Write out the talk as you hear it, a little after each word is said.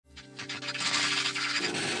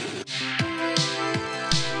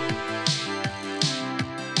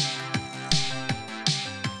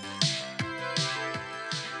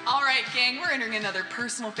another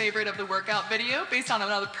personal favorite of the workout video based on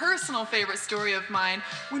another personal favorite story of mine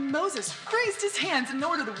when Moses raised his hands in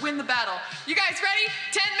order to win the battle. You guys ready?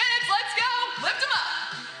 10 minutes, let's go! Lift them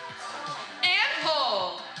up. And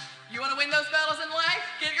pull. You want to win those battles in life?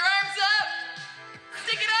 Get your arms up.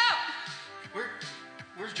 Stick it out.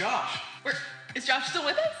 Where's Josh? Is Josh still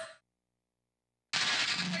with us?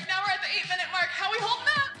 Right now we're at the 8-minute mark. How are we holding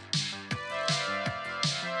up?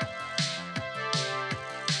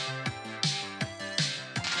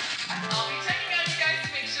 I'll be checking on you guys to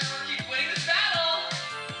make sure we keep winning this battle.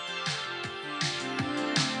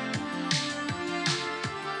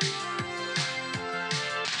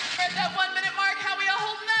 We're at that 1-minute mark. How are we all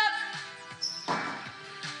holding up?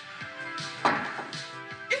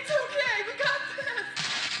 It's okay. We got this.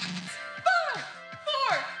 5,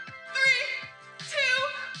 4, 3, 2,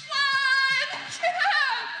 1. Yeah,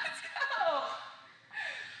 let's go.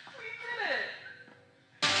 We did it.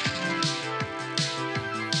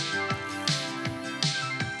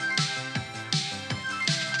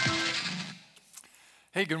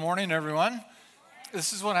 Hey, good morning, everyone.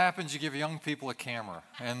 This is what happens. You give young people a camera,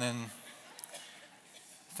 and then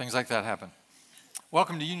things like that happen.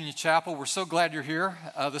 Welcome to Union Chapel. We're so glad you're here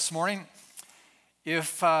this morning.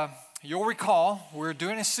 If you'll recall, we're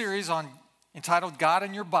doing a series entitled God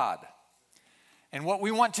in Your Bod. And what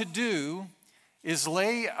we want to do is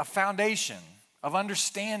lay a foundation of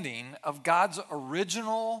understanding of God's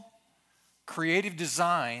original creative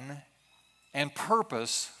design and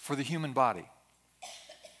purpose for the human body.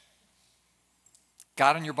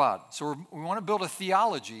 God in your bod. So we want to build a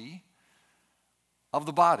theology of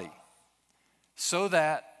the body so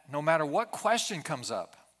that no matter what question comes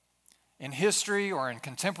up in history or in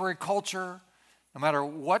contemporary culture, no matter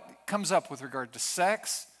what comes up with regard to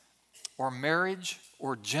sex or marriage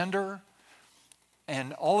or gender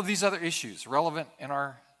and all of these other issues relevant in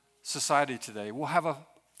our society today, we'll have a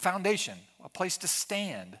foundation, a place to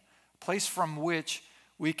stand, a place from which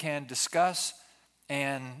we can discuss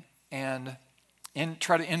and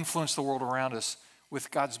try to influence the world around us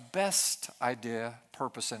with God's best idea,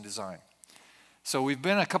 purpose, and design. So we've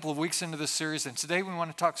been a couple of weeks into this series, and today we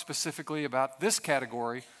want to talk specifically about this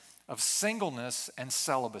category of singleness and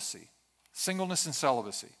celibacy. Singleness and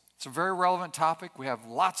celibacy. It's a very relevant topic. We have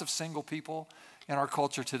lots of single people in our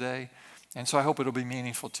culture today, and so I hope it'll be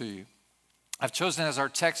meaningful to you. I've chosen as our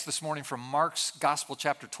text this morning from Mark's Gospel,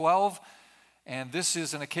 chapter 12, and this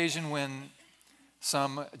is an occasion when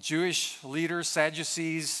some Jewish leaders,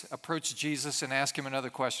 Sadducees, approach Jesus and ask him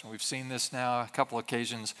another question. We've seen this now a couple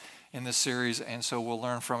occasions in this series, and so we'll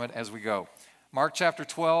learn from it as we go. Mark chapter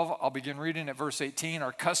 12, I'll begin reading at verse 18.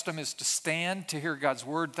 Our custom is to stand to hear God's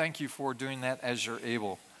word. Thank you for doing that as you're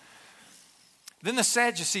able. Then the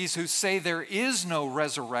Sadducees, who say there is no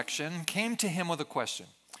resurrection, came to him with a question.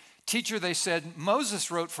 Teacher, they said,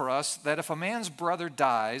 Moses wrote for us that if a man's brother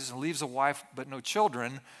dies and leaves a wife but no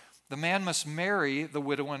children, the man must marry the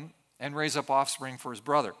widow and raise up offspring for his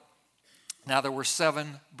brother. Now there were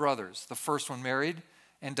 7 brothers. The first one married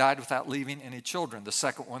and died without leaving any children. The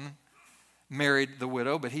second one married the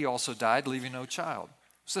widow, but he also died, leaving no child.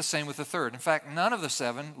 It's the same with the third. In fact, none of the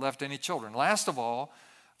 7 left any children. Last of all,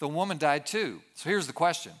 the woman died too. So here's the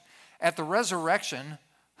question. At the resurrection,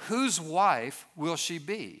 whose wife will she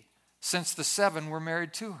be, since the 7 were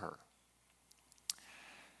married to her?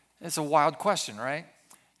 It's a wild question, right?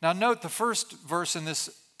 Now note the first verse in this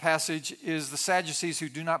passage is the Sadducees who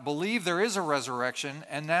do not believe there is a resurrection,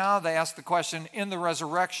 and now they ask the question, in the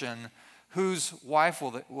resurrection, whose wife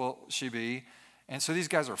will she be? And so these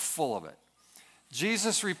guys are full of it.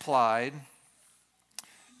 Jesus replied,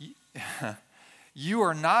 are you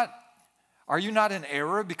not in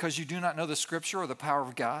error because you do not know the scripture or the power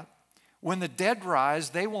of God? When the dead rise,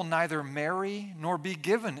 they will neither marry nor be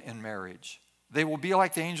given in marriage. They will be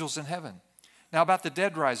like the angels in heaven. Now about the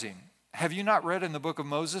dead rising, have you not read in the book of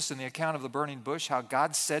Moses in the account of the burning bush how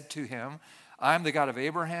God said to him, I am the God of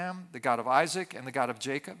Abraham, the God of Isaac, and the God of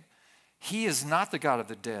Jacob? He is not the God of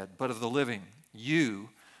the dead, but of the living.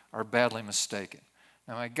 You are badly mistaken.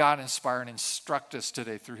 Now may God inspire and instruct us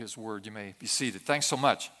today through his word. You may be seated. Thanks so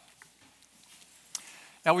much.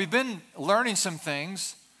 Now we've been learning some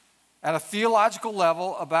things at a theological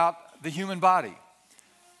level about the human body.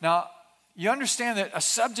 Now, you understand that a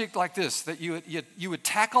subject like this, that you would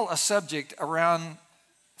tackle a subject around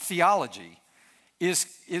theology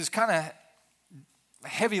is kind of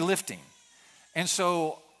heavy lifting. And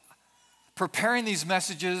so preparing these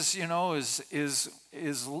messages,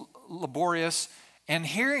 is laborious, and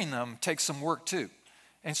hearing them takes some work too.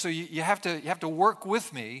 And so you have to work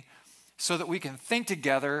with me so that we can think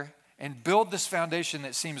together and build this foundation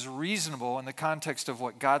that seems reasonable in the context of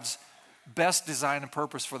what God's best design and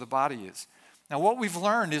purpose for the body is. Now, what we've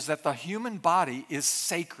learned is that the human body is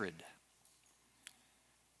sacred.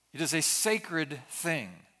 It is a sacred thing.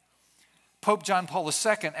 Pope John Paul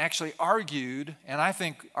II actually argued, and I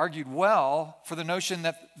think argued well, for the notion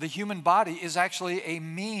that the human body is actually a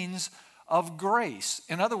means of grace.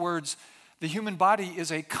 In other words, the human body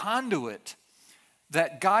is a conduit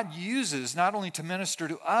that God uses not only to minister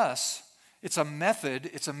to us, it's a method,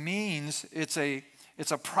 it's a means, it's a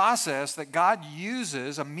process that God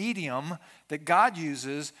uses, a medium that God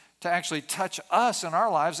uses to actually touch us in our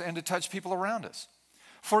lives and to touch people around us.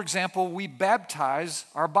 For example, we baptize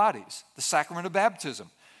our bodies, the sacrament of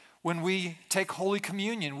baptism. When we take Holy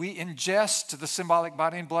Communion, we ingest the symbolic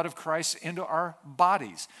body and blood of Christ into our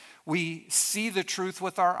bodies. We see the truth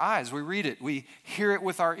with our eyes. We read it. We hear it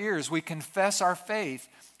with our ears. We confess our faith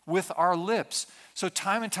with our lips. So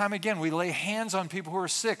time and time again, we lay hands on people who are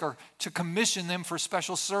sick or to commission them for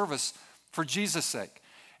special service for Jesus' sake.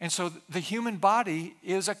 And so the human body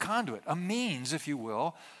is a conduit, a means, if you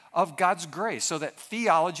will, of God's grace, so that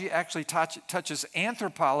theology actually touches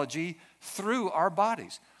anthropology through our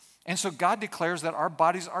bodies. And so God declares that our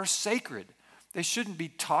bodies are sacred. They shouldn't be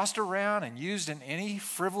tossed around and used in any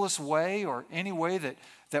frivolous way or any way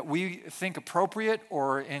that we think appropriate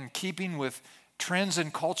or in keeping with trends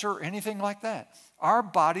in culture or anything like that. Our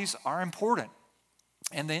bodies are important,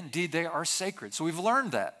 and indeed they are sacred. So we've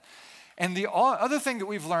learned that. And the other thing that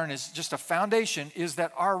we've learned is just a foundation is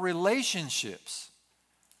that our relationships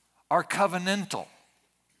are covenantal.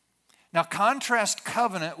 Now contrast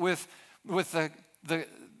covenant with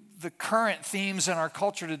the current themes in our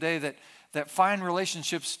culture today that find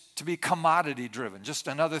relationships to be commodity driven, just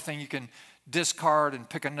another thing you can discard and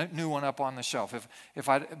pick a new one up on the shelf. If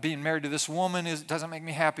being married to this woman doesn't make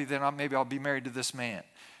me happy, then maybe I'll be married to this man.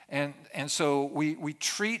 And so we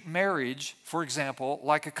treat marriage, for example,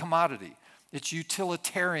 like a commodity. It's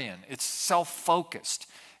utilitarian. It's self-focused.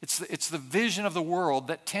 It's the vision of the world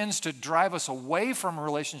that tends to drive us away from a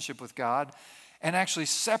relationship with God and actually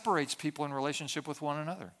separates people in relationship with one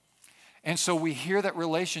another. And so we hear that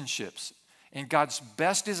relationships in God's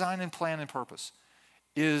best design and plan and purpose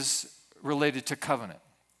is related to covenant.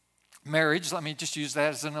 Marriage, let me just use that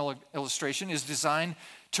as an illustration, is designed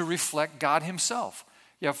to reflect God himself.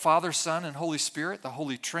 You have Father, Son, and Holy Spirit, the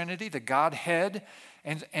Holy Trinity, the Godhead.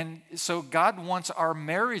 And so God wants our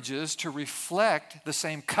marriages to reflect the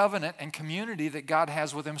same covenant and community that God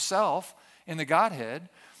has with himself in the Godhead,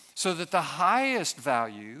 so that the highest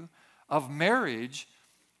value of marriage,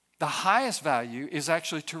 the highest value is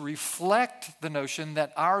actually to reflect the notion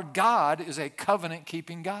that our God is a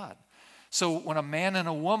covenant-keeping God. So when a man and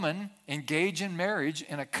a woman engage in marriage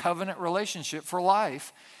in a covenant relationship for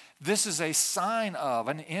life, this is a sign of,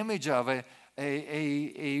 an image of,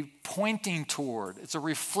 a pointing toward, it's a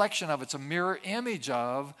reflection of, it's a mirror image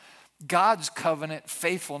of God's covenant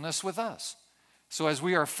faithfulness with us. So as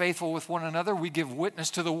we are faithful with one another, we give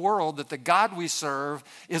witness to the world that the God we serve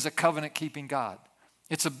is a covenant-keeping God.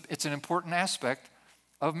 It's an important aspect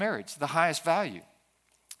of marriage, the highest value.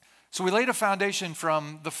 So we laid a foundation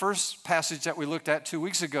from the first passage that we looked at 2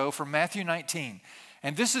 weeks ago from Matthew 19.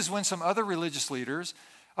 And this is when some other religious leaders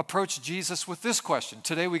approached Jesus with this question.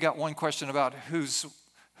 Today we got one question about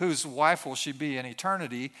whose wife will she be in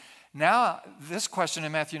eternity. Now this question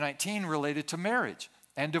in Matthew 19 related to marriage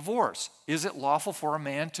and divorce. Is it lawful for a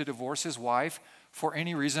man to divorce his wife for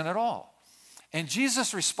any reason at all? And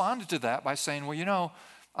Jesus responded to that by saying, well, you know,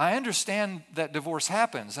 I understand that divorce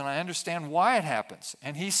happens, and I understand why it happens.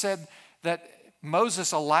 And he said that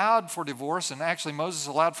Moses allowed for divorce, and actually Moses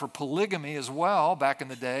allowed for polygamy as well back in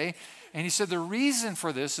the day. And he said the reason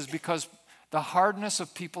for this is because the hardness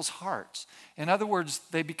of people's hearts. In other words,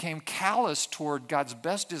 they became callous toward God's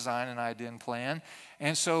best design and idea and plan.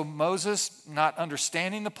 And so Moses, not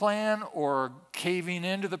understanding the plan or caving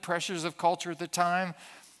into the pressures of culture at the time,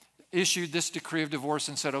 issued this decree of divorce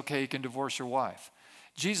and said, okay, you can divorce your wife.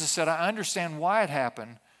 Jesus said, I understand why it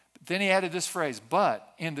happened. But then he added this phrase,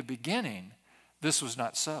 but in the beginning, this was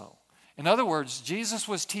not so. In other words, Jesus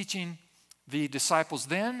was teaching the disciples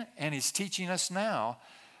then, and he's teaching us now,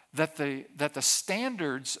 that the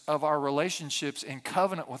standards of our relationships in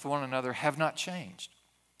covenant with one another have not changed.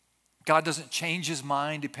 God doesn't change his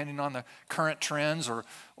mind depending on the current trends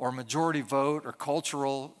or majority vote or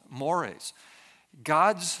cultural mores.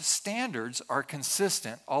 God's standards are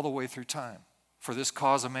consistent all the way through time. For this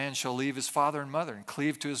cause a man shall leave his father and mother and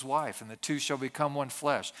cleave to his wife, and the two shall become one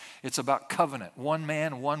flesh. It's about covenant, one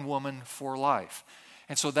man, one woman for life.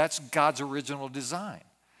 And so that's God's original design.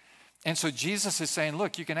 And so Jesus is saying,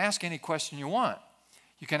 look, you can ask any question you want.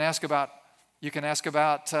 You can ask about You can ask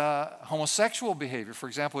about homosexual behavior. For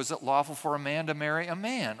example, is it lawful for a man to marry a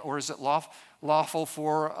man? Or is it lawful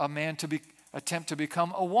for a man to attempt to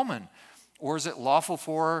become a woman? Or is it lawful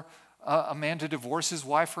for a man to divorce his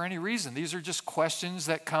wife for any reason? These are just questions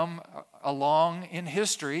that come along in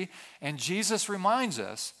history, and Jesus reminds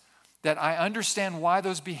us that I understand why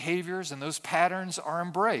those behaviors and those patterns are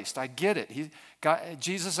embraced. I get it.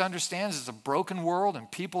 Jesus understands it's a broken world and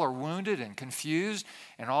people are wounded and confused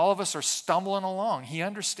and all of us are stumbling along. He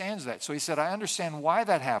understands that. So he said, I understand why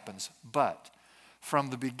that happens, but from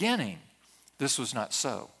the beginning, this was not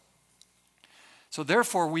so. So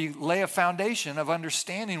therefore, we lay a foundation of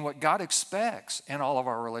understanding what God expects in all of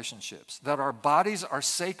our relationships, that our bodies are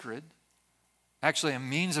sacred, actually a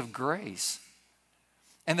means of grace,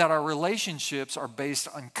 and that our relationships are based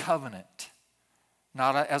on covenant,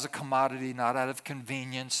 not as a commodity, not out of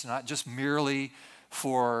convenience, not just merely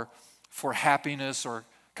for happiness or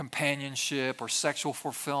companionship or sexual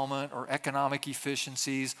fulfillment or economic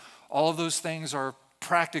efficiencies. All of those things are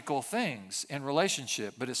practical things in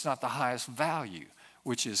relationship, but it's not the highest value,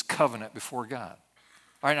 which is covenant before God.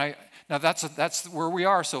 All right, now that's where we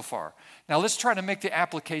are so far. Now let's try to make the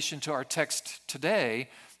application to our text today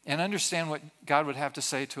and understand what God would have to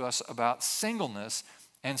say to us about singleness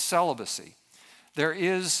and celibacy. There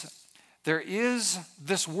is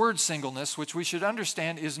this word singleness, which we should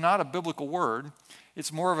understand is not a biblical word.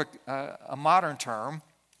 It's more of a modern term.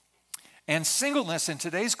 And singleness in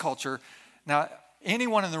today's culture, now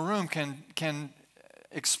anyone in the room can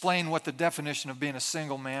explain what the definition of being a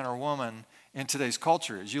single man or woman in today's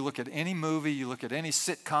culture is. You look at any movie, you look at any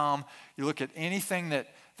sitcom, you look at anything that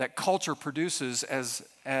culture produces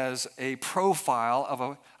as a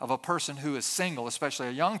profile of a person who is single, especially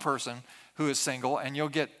a young person who is single, and you'll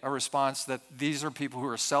get a response that these are people who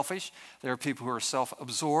are selfish, there are people who are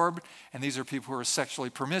self-absorbed, and these are people who are sexually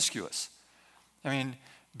promiscuous. I mean,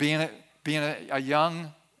 being a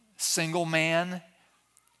young single man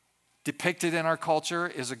depicted in our culture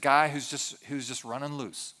is a guy who's just running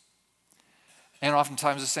loose. And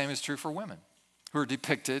oftentimes the same is true for women who are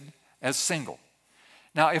depicted as single.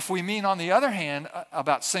 Now, if we mean, on the other hand,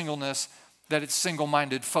 about singleness, that it's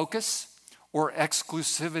single-minded focus or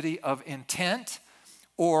exclusivity of intent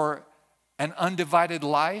or an undivided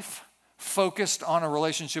life focused on a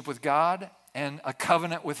relationship with God and a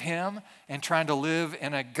covenant with Him and trying to live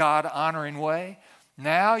in a God-honoring way,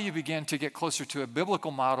 now you begin to get closer to a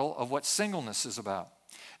biblical model of what singleness is about.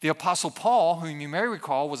 The Apostle Paul, whom you may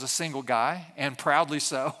recall was a single guy, and proudly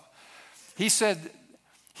so, he said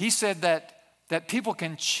that people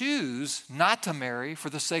can choose not to marry for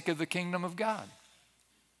the sake of the kingdom of God.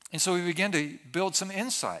 And so we begin to build some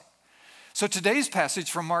insight. So today's passage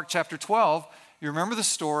from Mark chapter 12, you remember the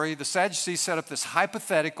story. The Sadducees set up this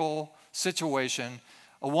hypothetical situation.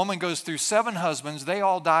 A woman goes through 7 husbands. They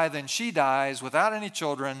all die, then she dies without any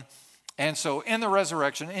children. And so in the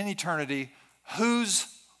resurrection, in eternity, whose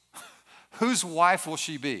wife will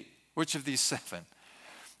she be? Which of these 7?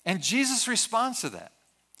 And Jesus responds to that.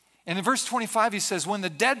 And in verse 25, he says, when the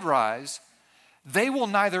dead rise, they will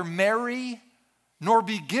neither marry nor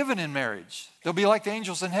be given in marriage. They'll be like the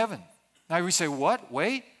angels in heaven. Now we say, what?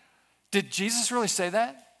 Wait, did Jesus really say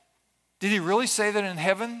that? Did he really say that in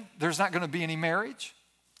heaven there's not going to be any marriage?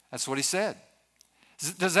 That's what he said.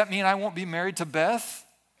 Does that mean I won't be married to Beth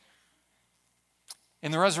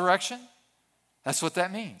in the resurrection? That's what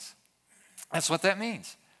that means. That's what that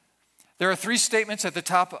means. There are 3 statements at the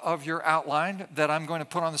top of your outline that I'm going to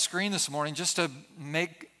put on the screen this morning just to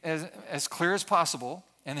make as clear as possible.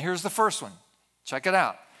 And here's the first one. Check it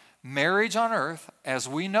out. Marriage on earth, as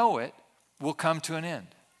we know it, will come to an end.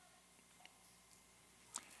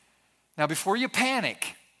 Now, before you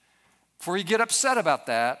panic, before you get upset about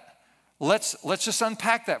that, let's just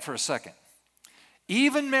unpack that for a second.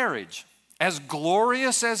 Even marriage, as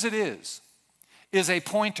glorious as it is a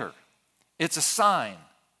pointer. It's a sign.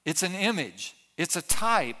 It's an image. It's a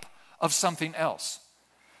type of something else.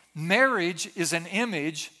 Marriage is an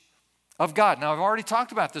image of God. Now, I've already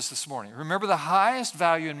talked about this morning. Remember, the highest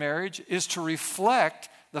value in marriage is to reflect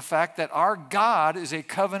the fact that our God is a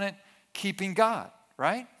covenant-keeping God,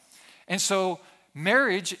 right? And so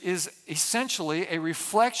marriage is essentially a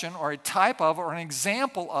reflection or a type of or an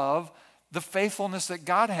example of the faithfulness that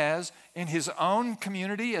God has in His own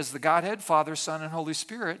community as the Godhead, Father, Son, and Holy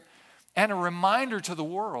Spirit, and a reminder to the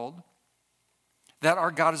world that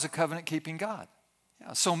our God is a covenant-keeping God.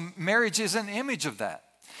 Yeah, so marriage is an image of that.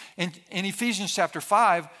 In Ephesians chapter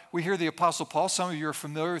 5, we hear the Apostle Paul. Some of you are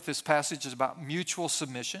familiar with this passage. It's about mutual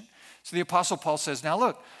submission. So the Apostle Paul says, now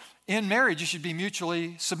look, in marriage you should be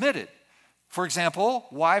mutually submitted. For example,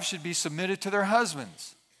 wives should be submitted to their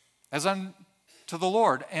husbands as to the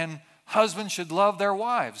Lord, and husbands should love their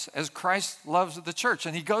wives as Christ loves the church.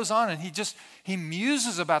 And he goes on and he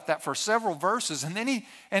muses about that for several verses, and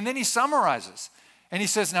then he summarizes. And he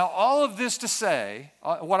says, now all of this to say,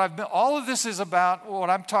 all of this is about what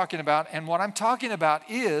I'm talking about, and what I'm talking about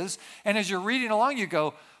is, and as you're reading along, you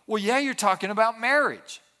go, well, yeah, you're talking about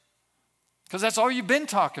marriage, because that's all you've been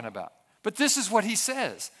talking about. But this is what he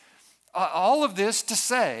says. All of this to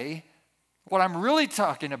say, what I'm really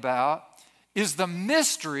talking about is the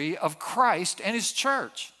mystery of Christ and his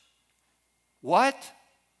church. What?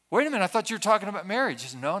 Wait a minute, I thought you were talking about marriage. He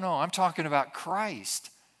says, no, I'm talking about Christ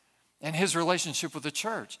and his relationship with the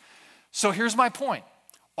church. So here's my point.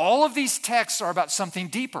 All of these texts are about something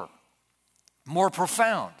deeper, more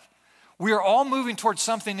profound. We are all moving towards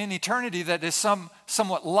something in eternity that is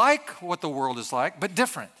somewhat like what the world is like, but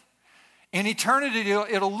different. In eternity,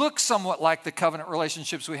 it'll look somewhat like the covenant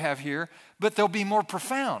relationships we have here, but they'll be more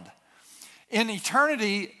profound. In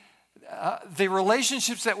eternity, the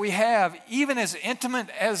relationships that we have, even as intimate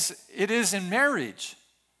as it is in marriage,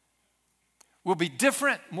 will be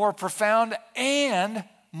different, more profound, and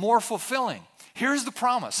more fulfilling. Here's the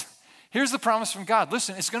promise. Here's the promise from God.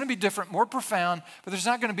 Listen, it's going to be different, more profound, but there's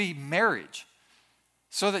not going to be marriage.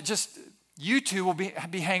 So that just you two will be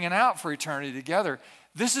hanging out for eternity together.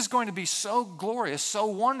 This is going to be so glorious, so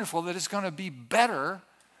wonderful that it's going to be better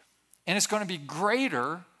and it's going to be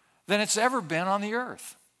greater than it's ever been on the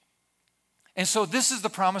earth. And so this is the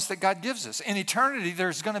promise that God gives us. In eternity,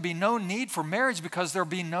 there's going to be no need for marriage because there'll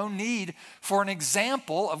be no need for an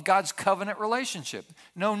example of God's covenant relationship.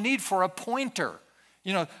 No need for a pointer.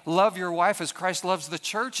 Love your wife as Christ loves the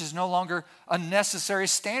church is no longer a necessary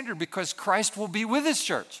standard because Christ will be with his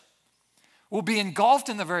church. We'll be engulfed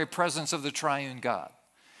in the very presence of the triune God.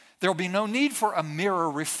 There'll be no need for a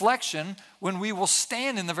mirror reflection when we will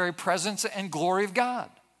stand in the very presence and glory of God.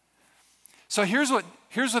 So here's what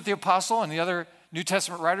the apostle and the other New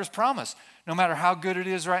Testament writers promise. No matter how good it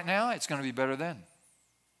is right now, it's going to be better then.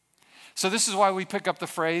 So this is why we pick up the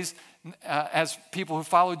phrase as people who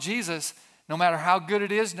follow Jesus, no matter how good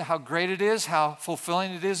it is, how great it is, how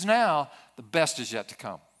fulfilling it is now, the best is yet to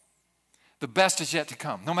come. The best is yet to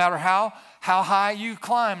come. No matter how high you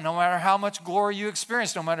climb, no matter how much glory you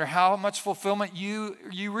experience, no matter how much fulfillment you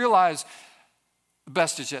realize, the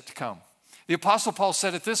best is yet to come. The Apostle Paul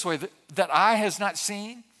said it this way, that eye has not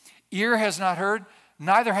seen, ear has not heard,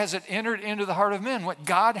 neither has it entered into the heart of men what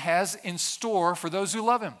God has in store for those who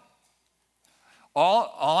love him.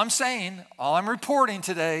 All I'm saying, all I'm reporting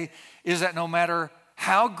today is that no matter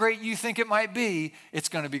how great you think it might be, it's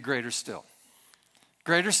going to be greater still.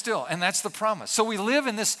 Greater still, and that's the promise. So we live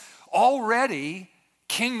in this already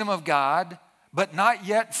kingdom of God, but not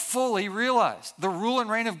yet fully realized. The rule and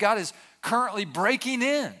reign of God is currently breaking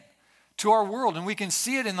in to our world, and we can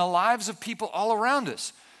see it in the lives of people all around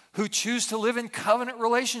us who choose to live in covenant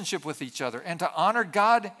relationship with each other and to honor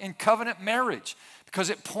God in covenant marriage because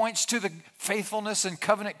it points to the faithfulness and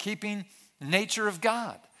covenant-keeping nature of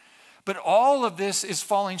God. But all of this is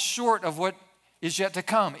falling short of what is yet to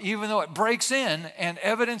come, even though it breaks in and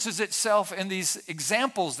evidences itself in these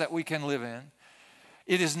examples that we can live in.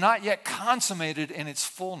 It is not yet consummated in its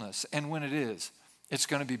fullness, and when it is, it's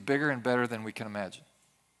going to be bigger and better than we can imagine.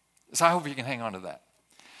 So I hope you can hang on to that.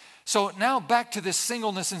 So now back to this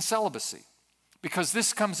singleness and celibacy, because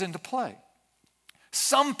this comes into play.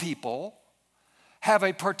 Some people have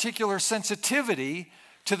a particular sensitivity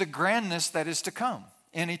to the grandness that is to come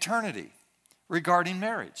in eternity regarding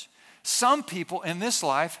marriage. Some people in this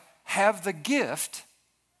life have the gift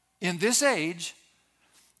in this age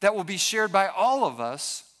that will be shared by all of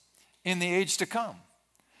us in the age to come.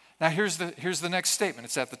 Now here's the next statement.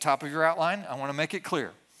 It's at the top of your outline. I want to make it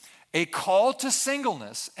clear. A call to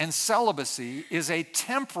singleness and celibacy is a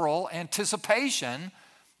temporal anticipation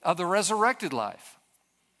of the resurrected life.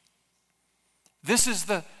 This is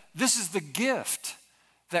the gift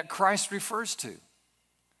that Christ refers to.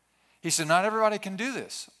 He said, not everybody can do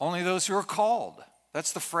this, only those who are called.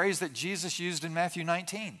 That's the phrase that Jesus used in Matthew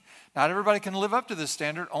 19. Not everybody can live up to this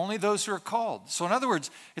standard, only those who are called. So in other words,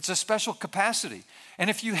 it's a special capacity. And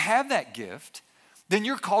if you have that gift, then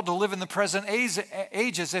you're called to live in the present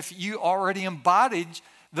age as if you already embodied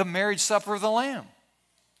the marriage supper of the Lamb,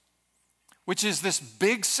 which is this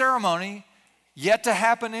big ceremony yet to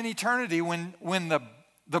happen in eternity when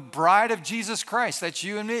the bride of Jesus Christ, that's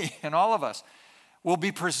you and me and all of us, will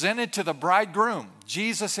be presented to the bridegroom,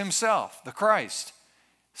 Jesus himself, the Christ,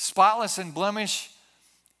 spotless and blemish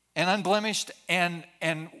and unblemished, and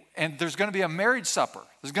there's going to be a marriage supper.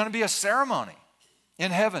 There's going to be a ceremony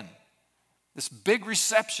in heaven, this big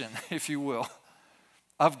reception, if you will,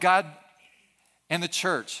 of God and the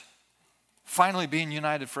church finally being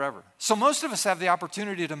united forever. So most of us have the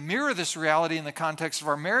opportunity to mirror this reality in the context of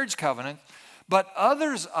our marriage covenant, but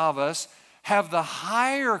others of us have the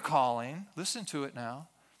higher calling, listen to it now,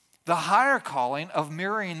 the higher calling of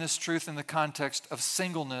mirroring this truth in the context of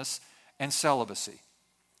singleness and celibacy.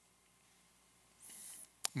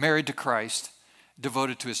 Married to Christ,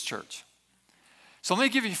 devoted to his church. So let me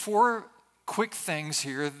give you 4 quick things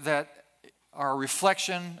here that are a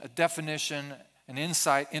reflection, a definition, an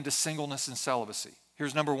insight into singleness and celibacy.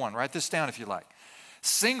 Here's number 1. Write this down if you like.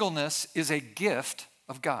 Singleness is a gift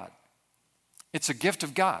of God. It's a gift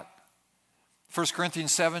of God. 1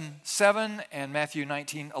 Corinthians 7:7 and Matthew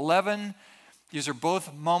 19:11. These are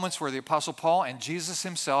both moments where the Apostle Paul and Jesus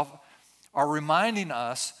himself are reminding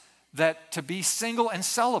us that to be single and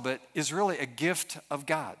celibate is really a gift of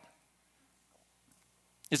God.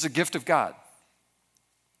 It's a gift of God.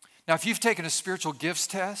 Now, if you've taken a spiritual gifts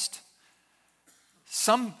test,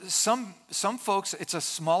 some folks, it's a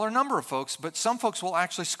smaller number of folks, but some folks will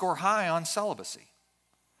actually score high on celibacy.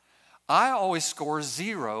 I always score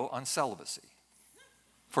 0 on celibacy,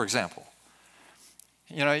 for example.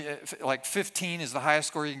 You know, like 15 is the highest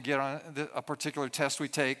score you can get on a particular test we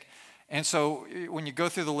take. And so when you go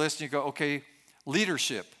through the list, you go, okay,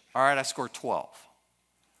 leadership. All right, I scored 12.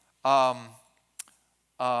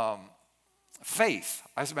 Faith,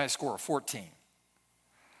 I score a 14.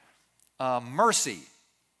 Mercy,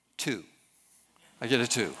 2. I get a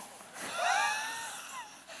 2.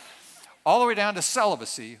 All the way down to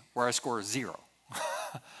celibacy, where I score a 0.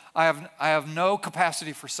 I have no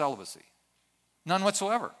capacity for celibacy. None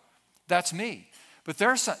whatsoever. That's me. But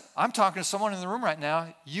I'm talking to someone in the room right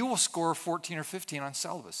now, you will score 14 or 15 on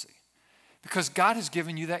celibacy because God has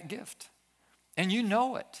given you that gift. And you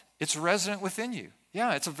know it. It's resident within you.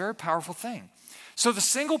 Yeah, it's a very powerful thing. So the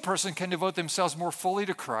single person can devote themselves more fully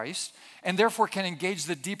to Christ and therefore can engage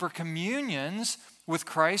the deeper communions with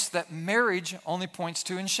Christ that marriage only points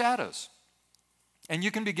to in shadows. And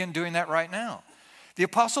you can begin doing that right now. The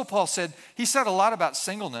Apostle Paul said a lot about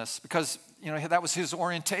singleness because, you know, that was his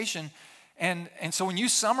orientation. And so when you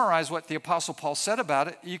summarize what the Apostle Paul said about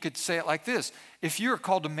it, you could say it like this. If you're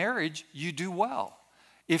called to marriage, you do well.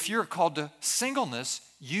 If you're called to singleness,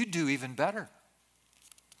 you do even better.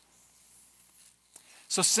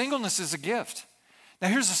 So singleness is a gift. Now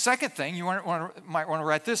here's the second thing. You might want to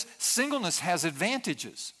write this. Singleness has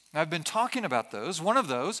advantages. I've been talking about those. One of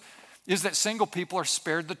those is that single people are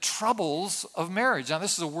spared the troubles of marriage. Now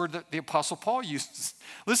this is a word that the Apostle Paul uses.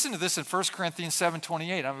 Listen to this in 1 Corinthians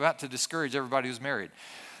 7:28. I'm about to discourage everybody who's married.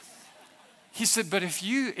 He said, but if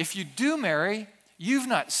you do marry, you've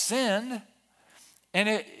not sinned. And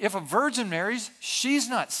if a virgin marries, she's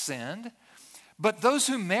not sinned. But those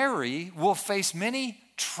who marry will face many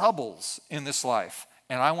troubles in this life.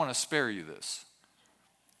 And I want to spare you this.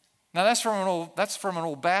 Now that's from an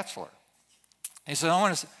old bachelor. He said,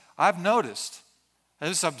 I've noticed, I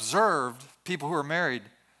just observed people who are married,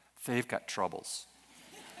 they've got troubles.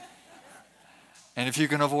 And if you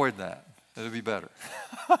can avoid that, it'll be better.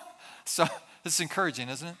 So it's encouraging,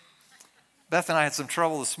 isn't it? Beth and I had some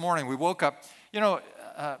trouble this morning. We woke up,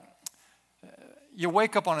 you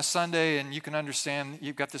wake up on a Sunday and you can understand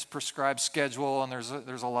you've got this prescribed schedule and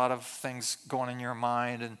there's a lot of things going in your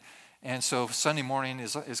mind. And so Sunday morning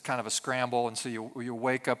is kind of a scramble. And so you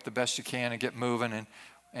wake up the best you can and get moving.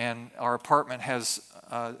 And our apartment has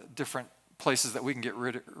different places that we can get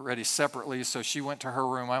ready separately. So she went to her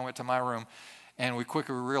room, I went to my room, and we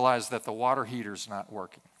quickly realized that the water heater's not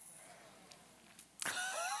working.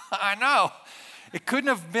 I know. It couldn't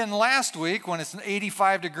have been last week when it's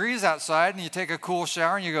 85 degrees outside and you take a cool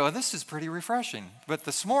shower and you go, this is pretty refreshing. But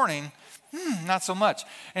this morning, not so much.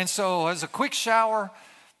 And so it was a quick shower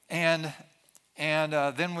and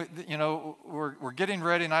then we're getting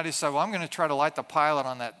ready, and I decided, well, I'm going to try to light the pilot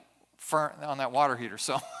on that water heater.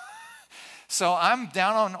 So I'm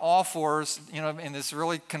down on all fours, in this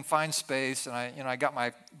really confined space, and I got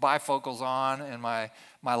my bifocals on and my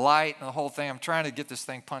light and the whole thing. I'm trying to get this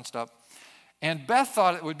thing punched up. And Beth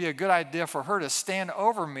thought it would be a good idea for her to stand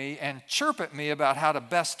over me and chirp at me about how to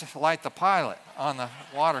best light the pilot on the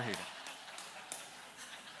water heater.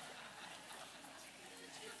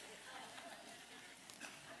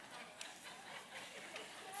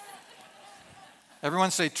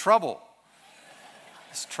 Everyone say trouble.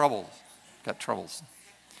 It's trouble. Got troubles.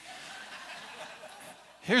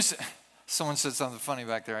 Someone said something funny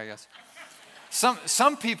back there, I guess.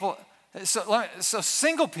 Some people, so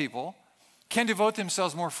single people can devote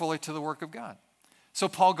themselves more fully to the work of God. So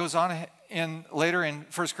Paul goes on later in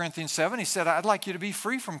 1 Corinthians 7, he said, I'd like you to be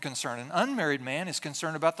free from concern. An unmarried man is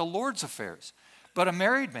concerned about the Lord's affairs, but a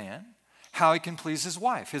married man how he can please his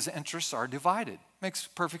wife. His interests are divided. Makes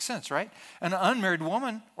perfect sense, right? An unmarried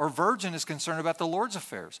woman or virgin is concerned about the Lord's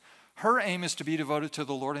affairs. Her aim is to be devoted to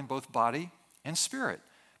the Lord in both body and spirit.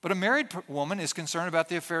 But a married woman is concerned about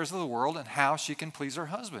the affairs of the world and how she can please her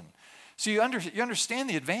husband. So you understand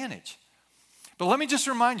the advantage. But let me just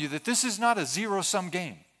remind you that this is not a zero-sum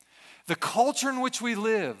game. The culture in which we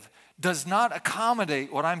live does not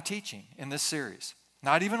accommodate what I'm teaching in this series,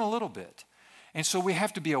 not even a little bit. And so we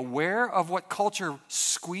have to be aware of what culture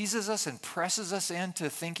squeezes us and presses us into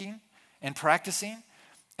thinking and practicing,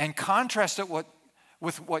 and contrast it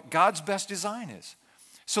with what God's best design is.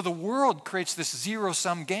 So the world creates this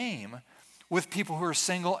zero-sum game with people who are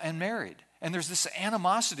single and married. And there's this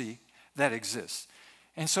animosity that exists.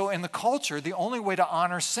 And so in the culture, the only way to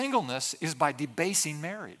honor singleness is by debasing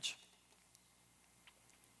marriage.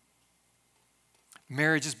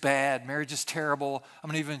 Marriage is bad. Marriage is terrible. I'm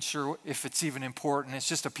not even sure if it's even important. It's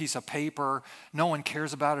just a piece of paper. No one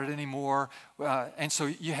cares about it anymore. And so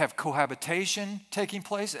you have cohabitation taking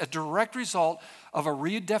place, a direct result of a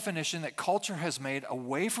redefinition that culture has made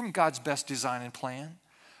away from God's best design and plan,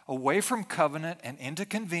 away from covenant and into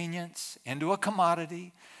convenience, into a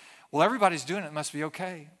commodity. Well, everybody's doing it. It must be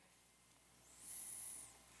okay.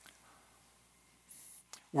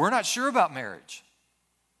 We're not sure about marriage.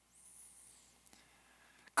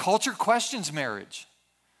 Culture questions marriage.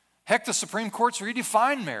 Heck, the Supreme Court's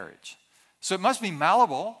redefined marriage. So it must be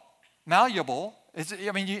malleable.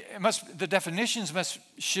 The definitions must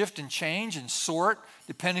shift and change and sort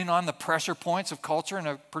depending on the pressure points of culture in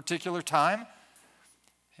a particular time.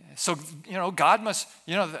 So, God must,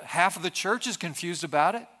 half of the church is confused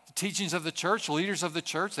about it. The teachings of the church, leaders of the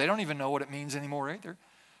church, they don't even know what it means anymore either.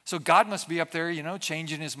 So God must be up there,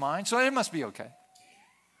 changing his mind. So it must be okay.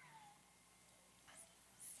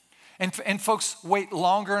 And folks wait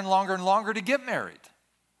longer and longer and longer to get married.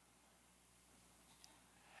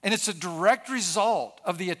 And it's a direct result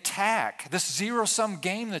of the attack, this zero-sum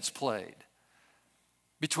game that's played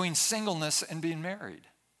between singleness and being married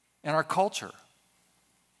in our culture.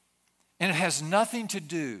 And it has nothing to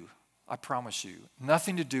do, I promise you,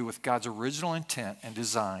 nothing to do with God's original intent and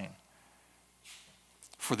design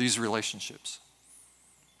for these relationships.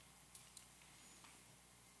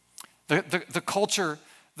 The culture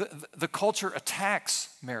attacks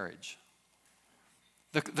marriage.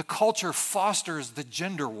 The culture fosters the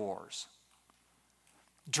gender wars,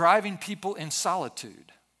 driving people in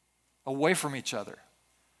solitude, away from each other.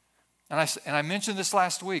 And I mentioned this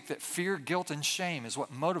last week, that fear, guilt, and shame is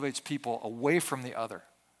what motivates people away from the other,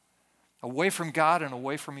 away from God and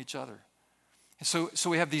away from each other. And so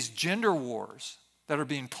we have these gender wars that are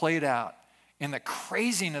being played out in the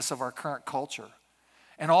craziness of our current culture.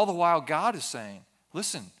 And all the while God is saying,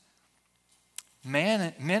 listen,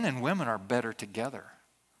 men and women are better together.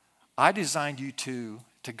 I designed you two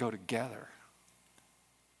to go together.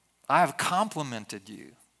 I have complemented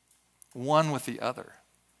you, one with the other.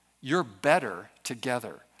 You're better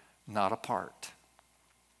together, not apart.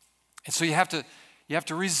 And so you have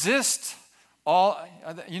to resist all,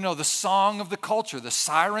 the song of the culture, the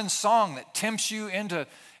siren song that tempts you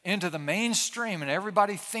into the mainstream, and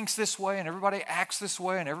everybody thinks this way, and everybody acts this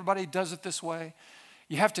way, and everybody does it this way.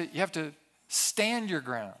 You have to stand your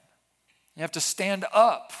ground. You have to stand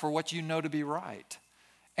up for what you know to be right,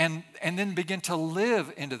 and then begin to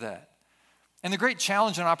live into that. And the great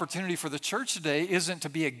challenge and opportunity for the church today isn't to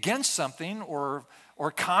be against something or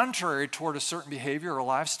contrary toward a certain behavior or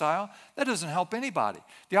lifestyle. That doesn't help anybody.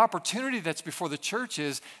 The opportunity that's before the church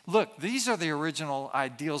is, look, these are the original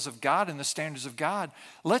ideals of God and the standards of God.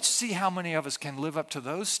 Let's see how many of us can live up to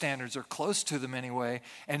those standards or close to them anyway,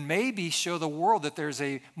 and maybe show the world that there's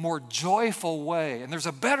a more joyful way and there's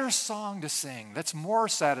a better song to sing that's more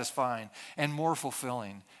satisfying and more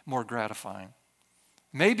fulfilling, more gratifying.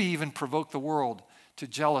 Maybe even provoke the world to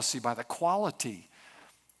jealousy by the quality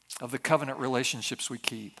of the covenant relationships we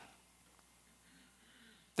keep.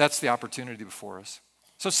 That's the opportunity before us.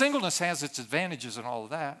 So singleness has its advantages and all of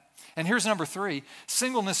that. And here's number 3,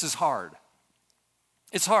 singleness is hard.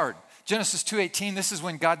 It's hard. Genesis 2:18, this is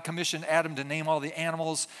when God commissioned Adam to name all the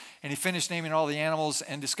animals, and he finished naming all the animals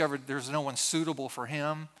and discovered there's no one suitable for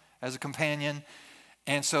him as a companion.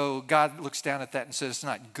 And so God looks down at that and says, it's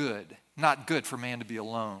not good for man to be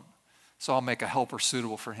alone. So I'll make a helper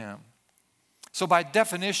suitable for him. So by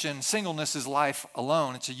definition, singleness is life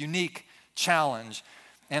alone. It's a unique challenge.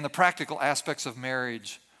 And the practical aspects of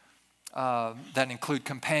marriage that include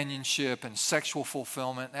companionship and sexual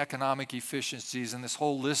fulfillment, and economic efficiencies, and this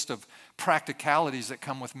whole list of practicalities that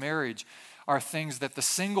come with marriage are things that the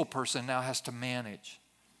single person now has to manage.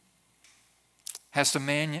 Has to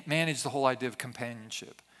manage the whole idea of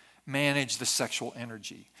companionship. manage the sexual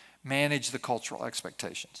energy, manage the cultural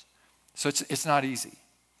expectations. So it's not easy.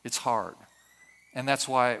 It's hard. And that's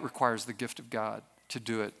why it requires the gift of God to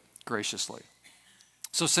do it graciously.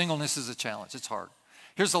 So singleness is a challenge. It's hard.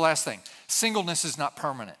 Here's the last thing. Singleness is not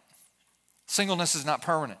permanent. Singleness is not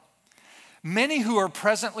permanent. Many who are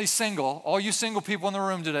presently single, all you single people in the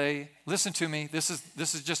room today, listen to me. This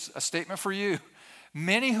is just a statement for you.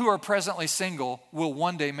 Many who are presently single will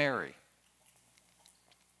one day marry.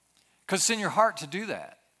 Because it's in your heart to do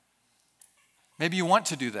that. Maybe you want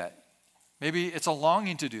to do that. Maybe it's a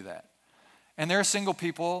longing to do that. And there are single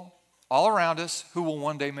people all around us who will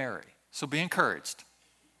one day marry. So be encouraged.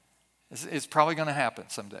 It's probably going to happen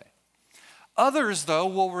someday. Others, though,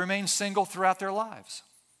 will remain single throughout their lives.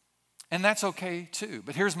 And that's okay, too.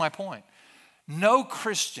 But here's my point. No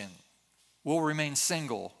Christian will remain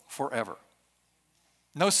single forever.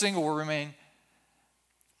 No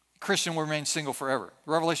Christian will remain single forever.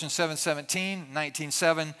 Revelation 7:17,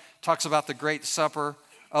 19:7 talks about the great supper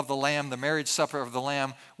of the Lamb, the marriage supper of the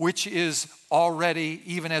Lamb, which is already,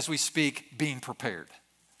 even as we speak, being prepared.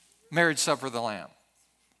 Marriage supper of the Lamb.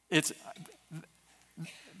 It's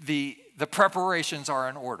the preparations are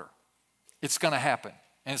in order. It's going to happen,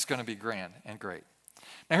 and it's going to be grand and great.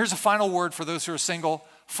 Now here's a final word for those who are single,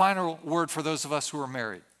 final word for those of us who are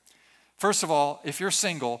married. First of all, if you're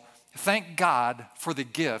single, thank God for the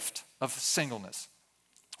gift of singleness.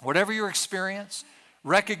 Whatever your experience,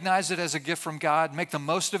 recognize it as a gift from God. Make the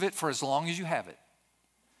most of it for as long as you have it,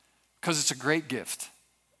 because it's a great gift,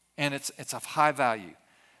 and it's of high value.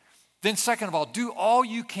 Then second of all, do all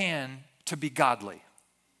you can to be godly.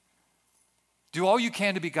 Do all you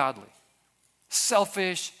can to be godly.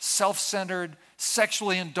 Selfish, self-centered,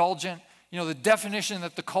 sexually indulgent. You know, the definition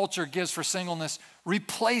that the culture gives for singleness,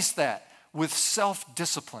 replace that with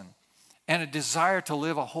self-discipline and a desire to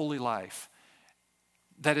live a holy life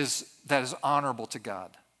that is honorable to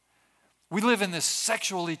God. We live in this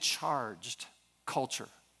sexually charged culture.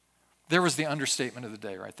 There was the understatement of the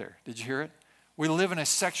day right there. Did you hear it? We live in a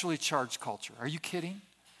sexually charged culture. Are you kidding?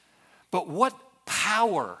 But what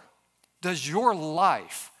power does your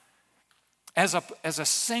life as a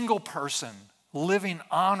single person living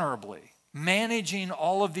honorably, managing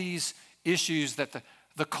all of these issues that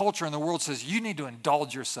the culture and the world says you need to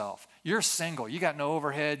indulge yourself. You're single. You got no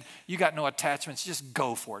overhead. You got no attachments. Just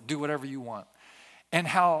go for it. Do whatever you want. And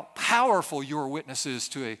how powerful your witness is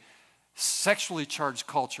to a sexually charged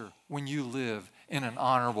culture when you live in an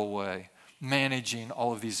honorable way, managing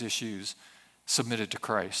all of these issues submitted to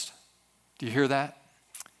Christ. Do you hear that?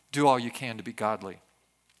 Do all you can to be godly.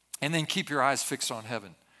 And then keep your eyes fixed on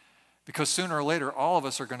heaven, because sooner or later, all of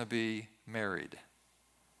us are going to be married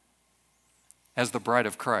as the bride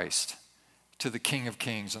of Christ to the King of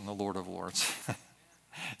Kings and the Lord of Lords.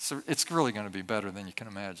 So it's really going to be better than you can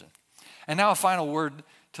imagine. And now a final word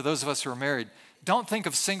to those of us who are married. Don't think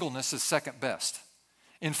of singleness as second best.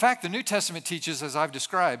 In fact, the New Testament teaches, as I've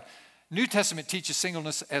described, New Testament teaches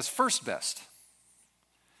singleness as first best.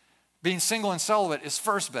 Being single and celibate is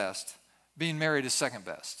first best. Being married is second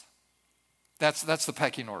best. That's the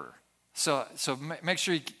pecking order. So make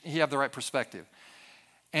sure you have the right perspective.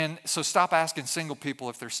 And so stop asking single people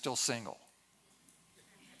if they're still single.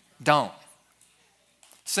 Don't.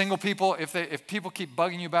 Single people, if people keep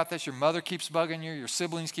bugging you about this, your mother keeps bugging you, your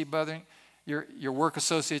siblings keep bugging you, your work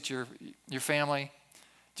associates, your family,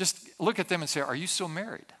 just look at them and say, are you still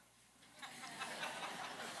married?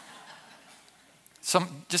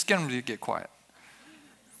 Just get them to get quiet.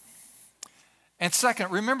 And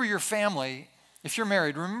second, remember your family. If you're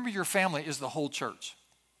married, remember your family is the whole church.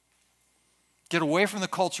 Get away from the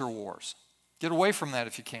culture wars. Get away from that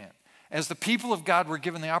if you can. As the people of God, we're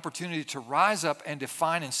given the opportunity to rise up and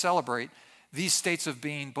define and celebrate these states of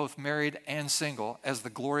being, both married and single, as the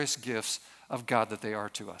glorious gifts of God that they are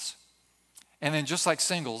to us. And then just like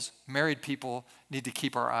singles, married people need to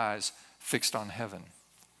keep our eyes fixed on heaven,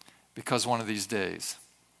 because one of these days,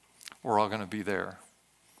 we're all going to be there,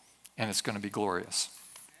 and it's going to be glorious.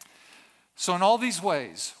 So in all these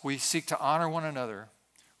ways, we seek to honor one another,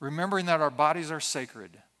 remembering that our bodies are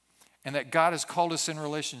sacred and that God has called us in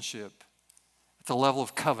relationship at the level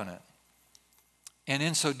of covenant. And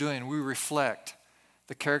in so doing, we reflect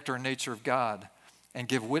the character and nature of God and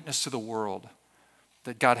give witness to the world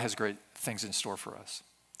that God has great things in store for us.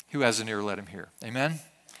 Who has an ear, let him hear. Amen?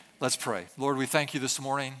 Let's pray. Lord, we thank you this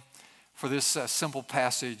morning for this simple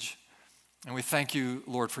passage. And we thank you,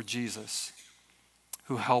 Lord, for Jesus,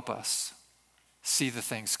 who help us see the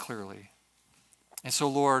things clearly. And so,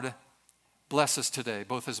 Lord, bless us today,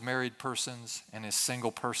 both as married persons and as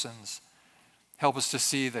single persons. Help us to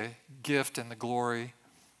see the gift and the glory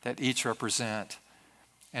that each represent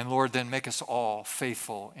And Lord, then make us all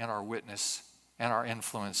faithful in our witness and our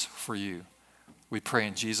influence for you. We pray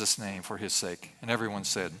in Jesus' name for his sake. And everyone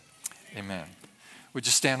said, amen. Would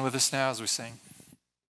you stand with us now as we sing?